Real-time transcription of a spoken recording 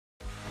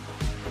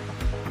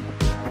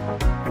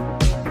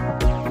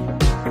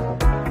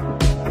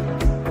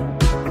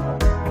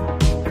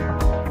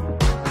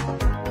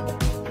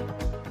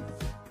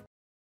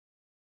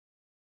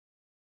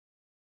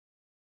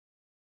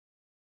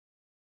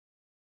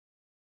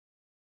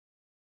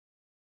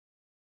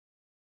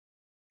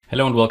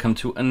Hello and welcome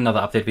to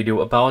another update video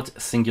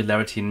about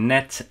Singularity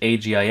Net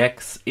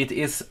AGIX. It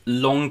is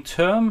long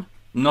term,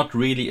 not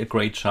really a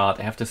great chart,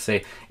 I have to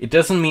say. It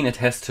doesn't mean it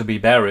has to be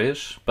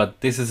bearish,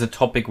 but this is a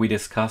topic we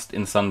discussed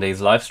in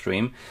Sunday's live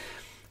stream.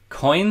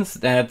 Coins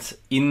that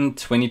in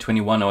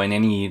 2021 or in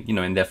any,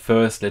 in their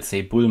first, let's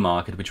say, bull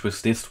market, which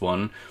was this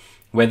one,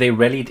 where they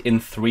rallied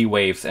in 3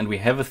 waves, and we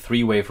have a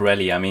 3-wave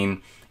rally. I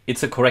mean,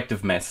 it's a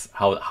corrective mess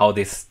how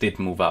this did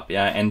move up,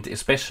 yeah, and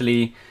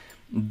especially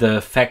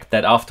the fact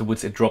that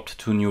afterwards it dropped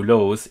to new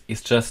lows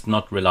is just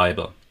not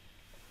reliable.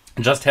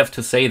 I just have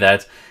to say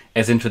that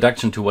as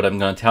introduction to what I'm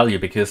going to tell you,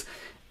 because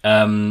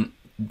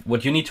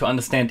what you need to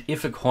understand,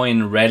 if a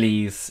coin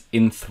rallies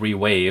in 3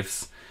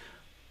 waves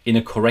in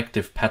a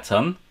corrective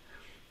pattern,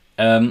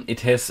 it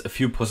has a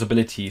few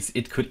possibilities.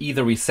 It could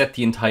either reset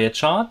the entire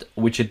chart,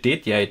 which it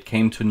did, yeah, it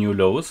came to new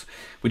lows,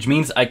 which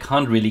means I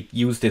can't really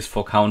use this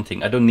for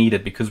counting. I don't need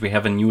it because we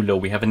have a new low.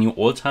 We have a new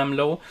all-time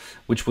low,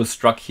 which was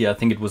struck here, I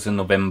think it was in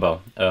November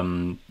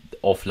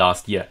of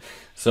last year.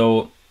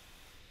 So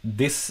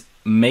this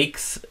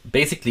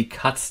basically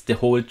cuts the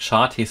whole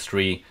chart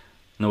history.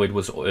 No, it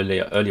was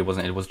earlier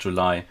wasn't it? It was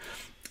July.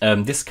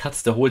 This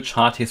cuts the whole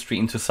chart history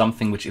into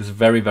something which is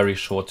very, very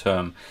short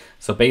term.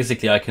 So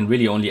basically I can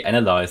really only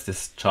analyze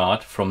this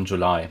chart from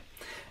July.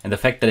 And the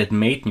fact that it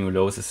made new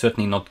lows is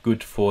certainly not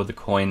good for the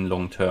coin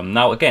long term.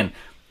 Now again,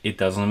 it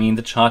doesn't mean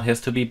the chart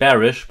has to be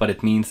bearish, but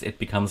it means it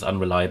becomes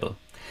unreliable.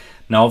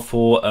 Now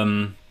for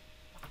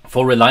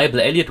reliable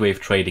Elliott wave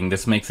trading,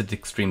 this makes it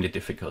extremely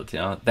difficult.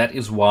 Yeah, that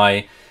is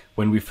why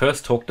when we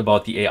first talked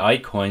about the AI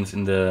coins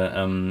in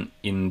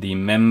the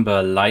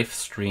member live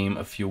stream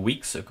a few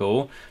weeks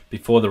ago,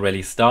 before the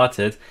rally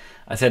started,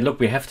 I said, look,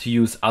 we have to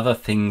use other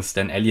things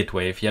than Elliott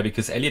wave, yeah,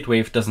 because Elliott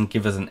wave doesn't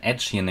give us an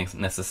edge here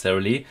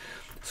necessarily.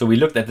 So we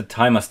looked at the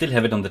time, I still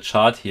have it on the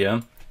chart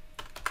here.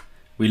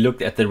 We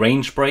looked at the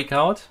range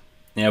breakout.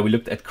 Yeah, we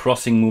looked at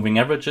crossing moving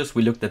averages.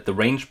 We looked at the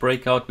range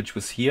breakout, which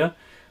was here,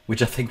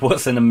 which I think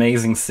was an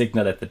amazing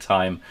signal at the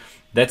time.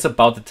 That's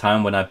about the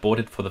time when I bought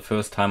it for the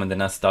first time, and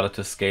then I started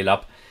to scale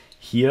up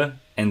here,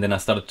 and then I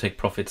started to take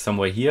profit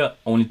somewhere here,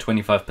 only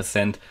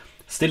 25%,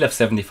 still have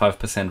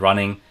 75%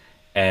 running,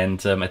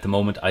 and at the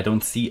moment I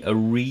don't see a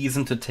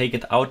reason to take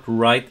it out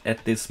right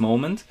at this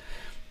moment,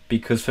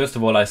 because first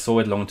of all I saw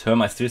it long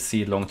term, I still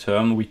see it long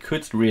term. We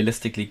could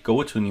realistically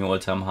go to new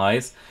all-time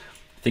highs.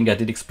 I think I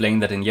did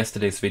explain that in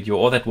yesterday's video,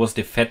 or that was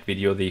the FED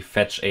video, the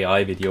Fetch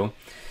AI video.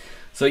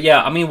 So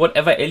yeah, I mean,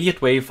 whatever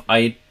Elliott wave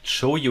I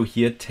show you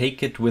here,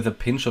 take it with a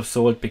pinch of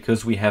salt,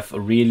 because we have a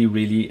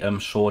really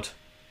short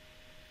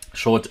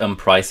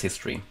price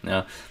history.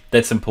 Yeah,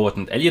 that's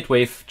important. Elliott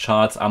wave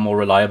charts are more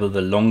reliable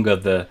the longer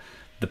the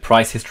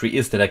price history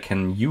is that I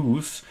can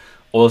use,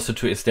 also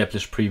to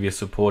establish previous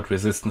support,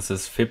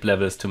 resistances, fib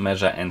levels to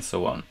measure, and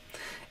so on.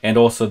 And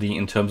also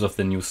in terms of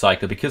the new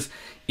cycle, because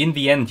in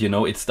the end,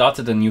 it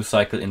started a new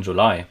cycle in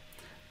July.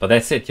 But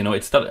that's it,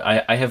 it started.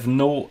 I have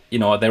no,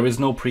 there is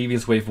no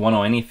previous wave 1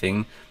 or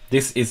anything.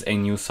 This is a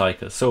new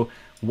cycle. So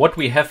what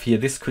we have here,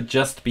 this could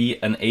just be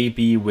an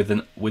AB with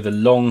a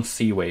long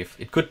C wave.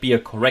 It could be a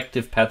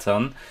corrective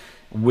pattern,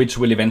 which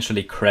will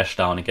eventually crash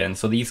down again.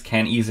 So these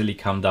can easily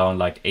come down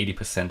like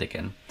 80%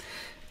 again.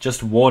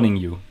 Just warning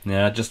you,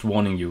 yeah, just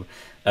warning you.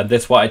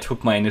 That's why I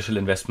took my initial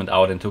investment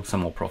out and took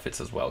some more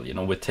profits as well.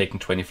 With taking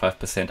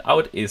 25%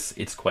 out,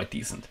 it's quite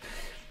decent.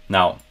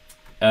 Now,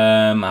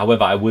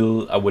 however, I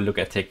will look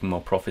at taking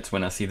more profits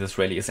when I see this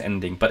rally is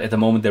ending, but at the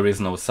moment there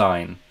is no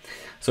sign.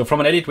 So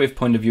from an Elliott wave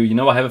point of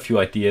view, I have a few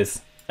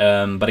ideas,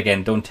 but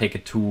again, don't take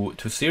it too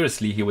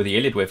seriously here with the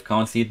Elliott wave.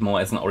 Can't see it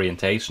more as an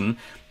orientation,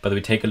 but we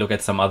take a look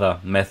at some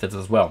other methods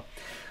as well.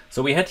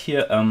 So we had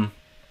here, in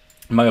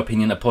my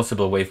opinion, a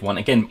possible wave 1.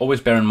 Again,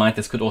 always bear in mind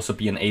this could also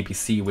be an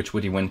ABC, which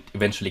would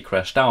eventually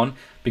crash down,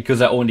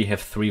 because I only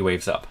have 3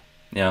 waves up.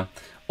 Yeah.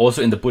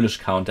 Also in the bullish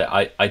counter,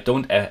 I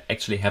don't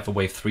actually have a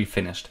wave 3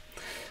 finished.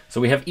 So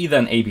we have either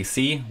an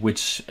ABC,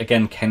 which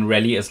again can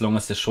rally as long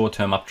as the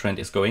short-term uptrend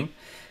is going,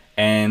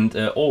 and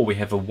or we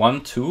have a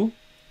 1, 2,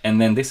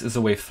 and then this is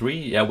a wave 3.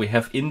 Yeah, we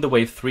have in the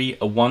wave 3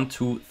 a 1,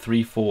 2,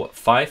 3, 4,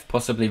 5,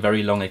 possibly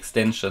very long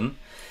extension,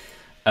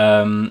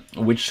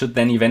 which should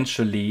then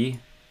eventually,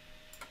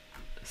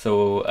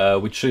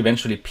 which should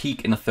eventually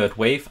peak in a 3rd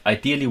wave.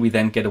 Ideally, we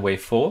then get a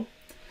wave 4.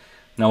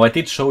 Now I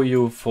did show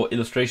you for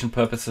illustration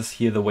purposes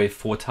here the wave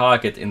 4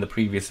 target in the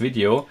previous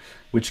video,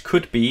 which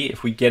could be,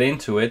 if we get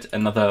into it,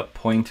 another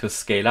point to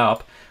scale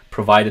up,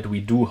 provided we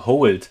do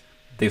hold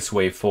this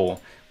wave 4,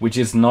 which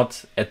is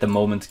not at the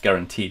moment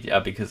guaranteed, yeah,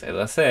 because as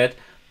I said,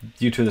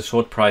 due to the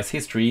short price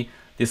history,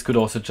 this could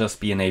also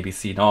just be an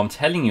ABC. Now I'm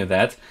telling you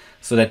that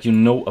so that you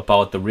know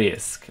about the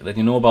risk, and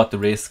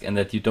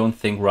that you don't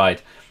think,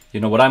 right,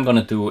 what I'm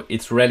gonna do,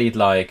 it's rallied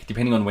like,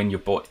 depending on when you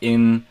bought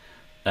in,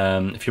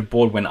 if you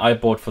bought when I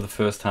bought for the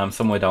first time,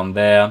 somewhere down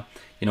there,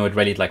 it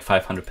rallied like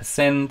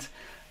 500%.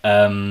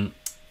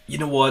 You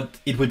know what?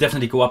 It will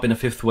definitely go up in a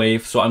 5th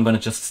wave, so I'm going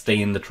to just stay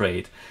in the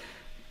trade.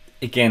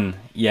 Again,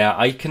 yeah,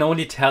 I can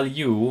only tell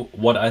you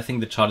what I think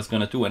the chart is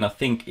going to do, and I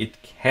think it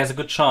has a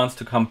good chance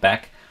to come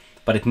back,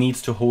 but it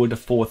needs to hold a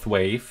 4th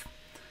wave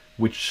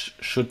which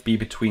should be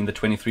between the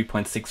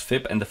 23.6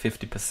 fib and the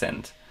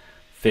 50%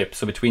 fib.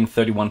 So between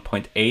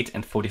 31.8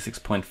 and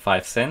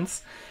 46.5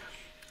 cents.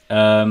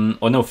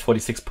 Or no,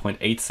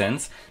 46.8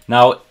 cents.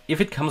 Now,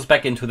 if it comes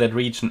back into that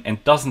region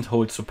and doesn't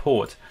hold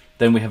support,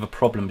 then we have a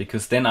problem,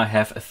 because then I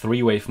have a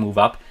 3-wave move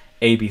up,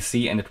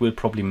 ABC, and it will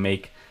probably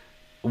make,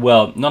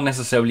 well, not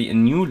necessarily a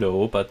new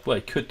low, but, well,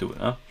 it could do,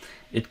 huh?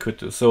 It could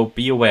do. So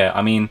be aware.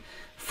 I mean,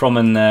 from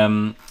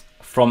an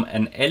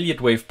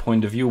Elliott wave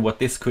point of view, what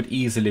this could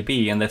easily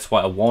be, and that's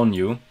why I warn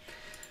you,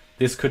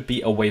 this could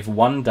be a wave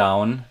 1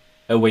 down,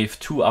 a wave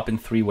 2 up in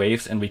 3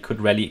 waves, and we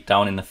could rally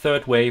down in a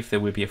 3rd wave. There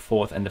will be a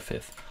 4th and a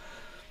 5th.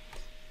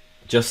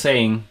 Just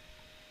saying,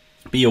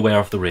 be aware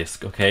of the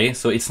risk, okay?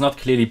 So it's not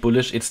clearly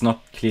bullish, it's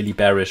not clearly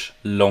bearish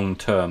long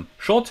term.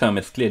 Short term,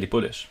 it's clearly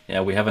bullish.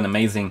 Yeah, we have an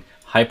amazing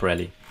hype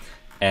rally.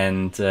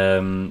 And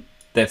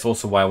that's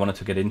also why I wanted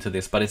to get into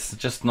this, but it's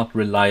just not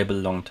reliable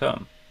long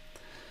term,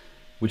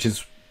 which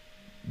is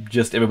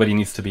just, everybody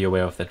needs to be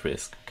aware of that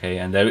risk, okay?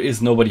 And there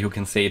is nobody who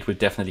can say it will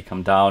definitely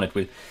come down.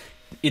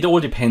 It all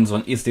depends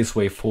on, is this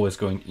wave 4 is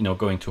going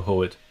to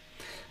hold?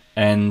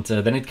 And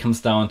then it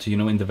comes down to,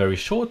 in the very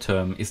short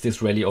term, is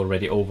this rally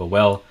already over?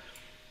 Well,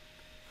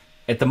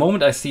 at the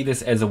moment I see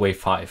this as a wave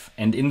 5.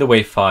 And in the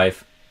wave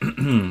 5, let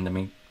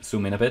me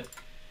zoom in a bit.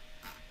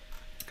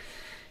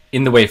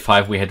 In the wave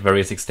 5 we had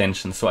various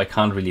extensions, so I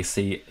can't really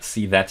see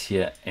that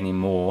here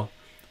anymore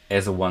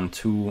as a 1,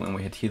 2, and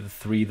we had here the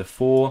 3, the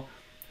 4.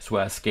 That's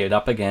where I scaled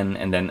up again,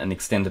 and then an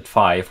extended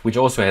 5, which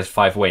also has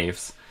 5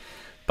 waves.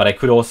 But I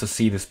could also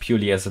see this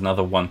purely as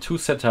another 1, 2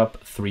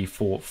 setup, 3,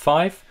 4,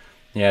 5.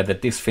 Yeah,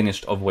 that this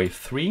finished of wave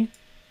 3.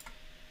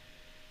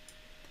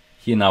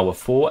 Here now a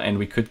 4, and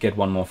we could get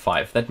one more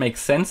 5. That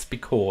makes sense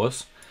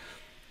because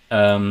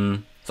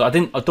so I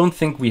don't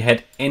think we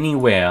had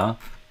anywhere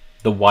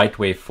the white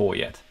wave 4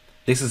 yet.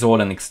 This is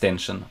all an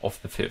extension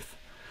of the 5th.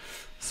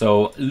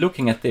 So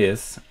looking at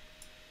this,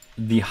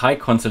 the high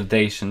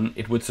consolidation,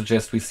 it would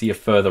suggest we see a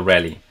further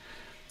rally.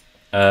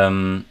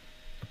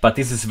 But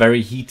this is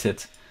very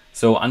heated.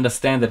 So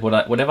understand that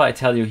whatever I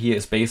tell you here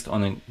is based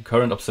on a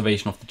current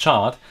observation of the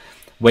chart.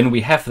 When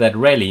we have that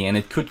rally, and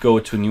it could go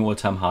to new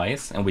all-time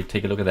highs, and we'll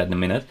take a look at that in a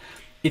minute,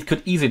 it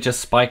could easily just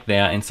spike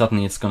there, and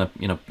suddenly it's gonna,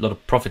 a lot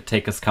of profit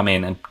takers come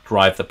in and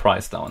drive the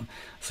price down.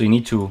 So you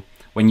need to,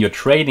 when you're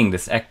trading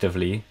this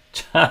actively,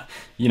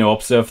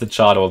 observe the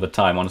chart all the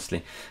time,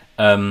 honestly.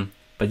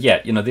 But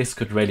yeah, this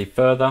could rally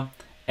further,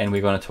 and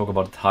we're going to talk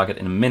about the target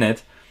in a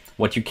minute.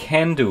 What you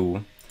can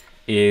do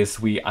is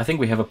I think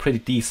we have a pretty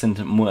decent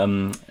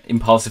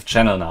impulsive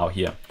channel now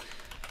here.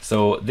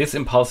 So this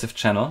impulsive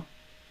channel,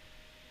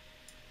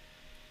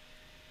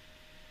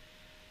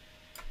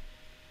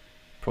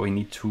 probably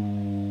need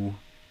to,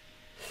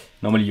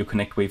 normally you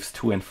connect waves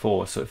 2 and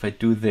 4. So if I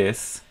do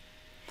this,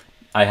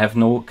 I have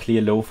no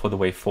clear low for the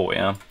wave 4,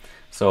 yeah?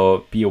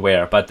 So be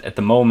aware. But at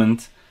the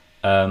moment,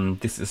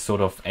 this is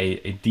sort of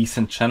a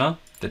decent channel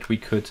that we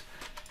could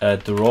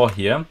draw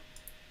here,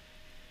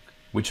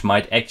 which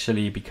might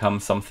actually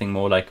become something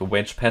more like a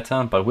wedge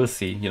pattern, but we'll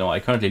see. I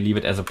currently leave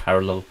it as a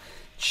parallel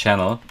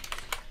channel.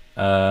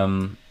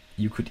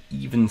 You could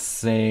even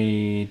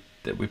say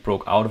that we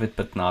broke out of it,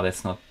 but no,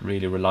 that's not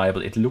really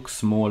reliable. It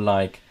looks more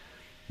like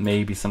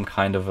maybe some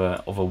kind of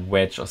a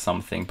wedge or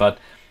something, but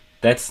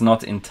that's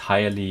not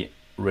entirely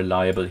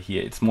reliable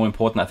here. It's more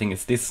important, I think,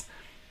 is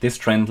this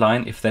trend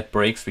line. If that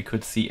breaks, we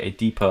could see a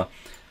deeper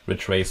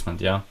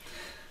retracement, yeah?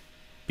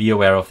 Be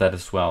aware of that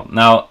as well.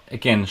 Now,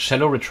 again,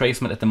 shallow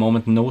retracement at the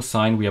moment, no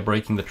sign we are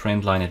breaking the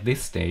trend line at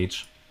this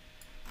stage,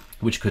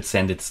 which could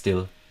send it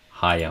still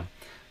higher.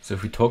 So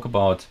if we talk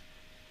about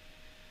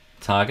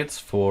targets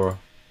for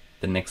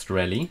the next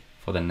rally,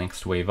 for the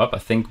next wave up, I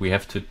think we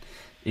have to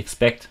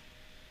expect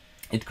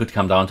it could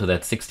come down to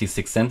that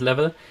 66-cent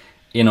level,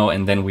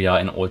 and then we are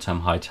in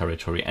all-time high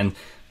territory. And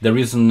there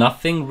is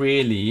nothing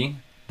really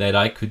that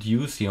I could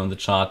use here on the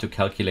chart to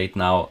calculate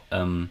now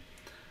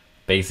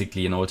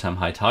basically an all-time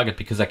high target,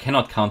 because I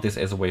cannot count this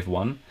as a wave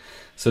 1.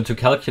 So to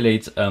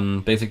calculate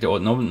basically,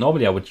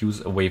 normally I would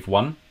use a wave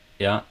 1,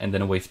 yeah, and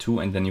then a wave 2,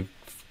 and then you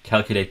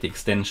calculate the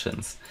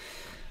extensions.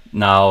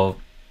 Now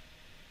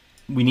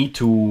we need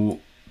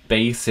to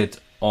base it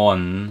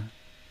on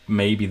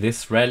maybe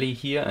this rally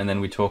here, and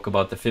then we talk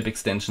about the fib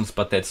extensions,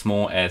 but that's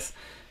more as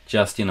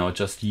just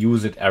just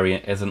use it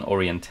as an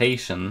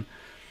orientation,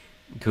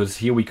 because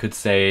here we could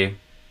say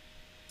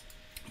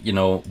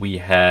we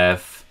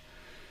have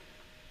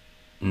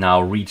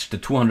now reached the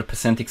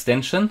 200%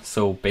 extension.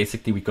 So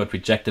basically we got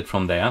rejected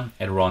from there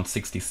at around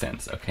 60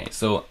 cents. Okay,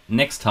 so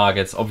next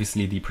target's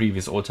obviously the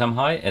previous all-time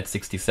high at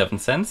 67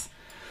 cents.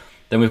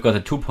 Then we've got a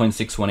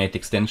 2.618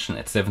 extension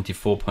at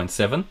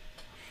 74.7.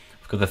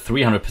 We've got the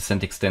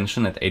 300%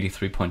 extension at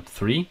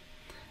 83.3.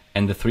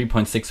 And the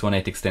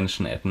 3.618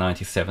 extension at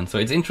 97. So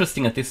it's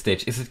interesting at this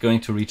stage, is it going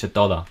to reach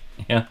 $1?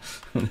 Yeah,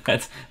 I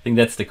think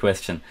that's the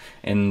question.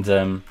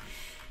 And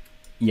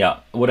yeah,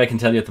 what I can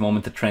tell you at the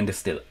moment, the trend is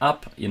still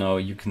up.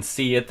 You can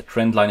see it, the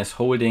trend line is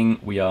holding.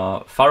 We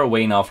are far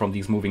away now from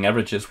these moving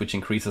averages, which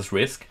increases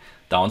risk.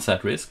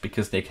 downside risk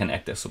because they can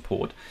act as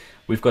support.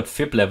 We've got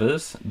fib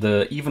levels.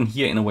 Even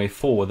here in a wave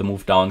 4, the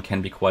move down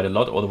can be quite a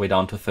lot, all the way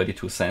down to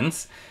 32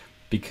 cents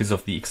because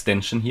of the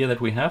extension here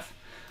that we have.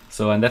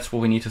 So, and that's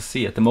what we need to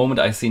see. At the moment,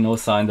 I see no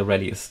sign the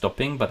rally is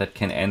stopping, but that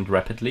can end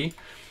rapidly.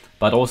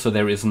 But also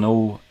there is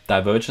no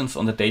divergence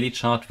on the daily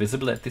chart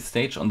visible at this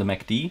stage on the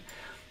MACD.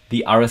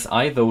 The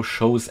RSI though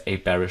shows a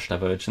bearish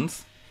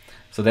divergence.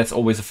 So that's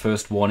always a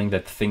first warning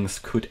that things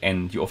could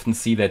end. You often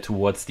see that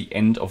towards the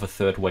end of a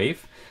third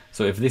wave.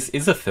 So if this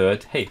is a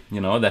third, hey,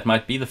 that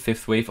might be the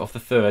fifth wave of the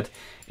third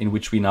in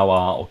which we now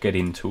are or get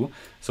into.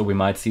 So we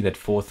might see that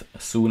fourth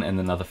soon and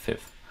another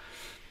fifth.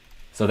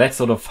 So that's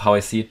sort of how I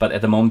see it. But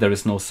at the moment, there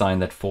is no sign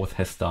that fourth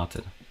has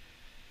started.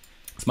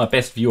 It's my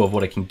best view of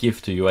what I can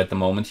give to you at the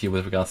moment here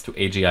with regards to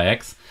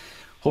AGIX.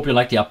 Hope you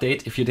liked the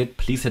update. If you did,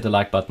 please hit the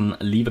like button,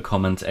 leave a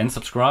comment and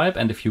subscribe.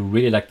 And if you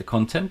really like the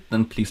content,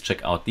 then please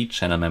check out the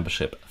channel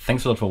membership.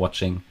 Thanks a lot for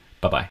watching.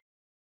 Bye-bye.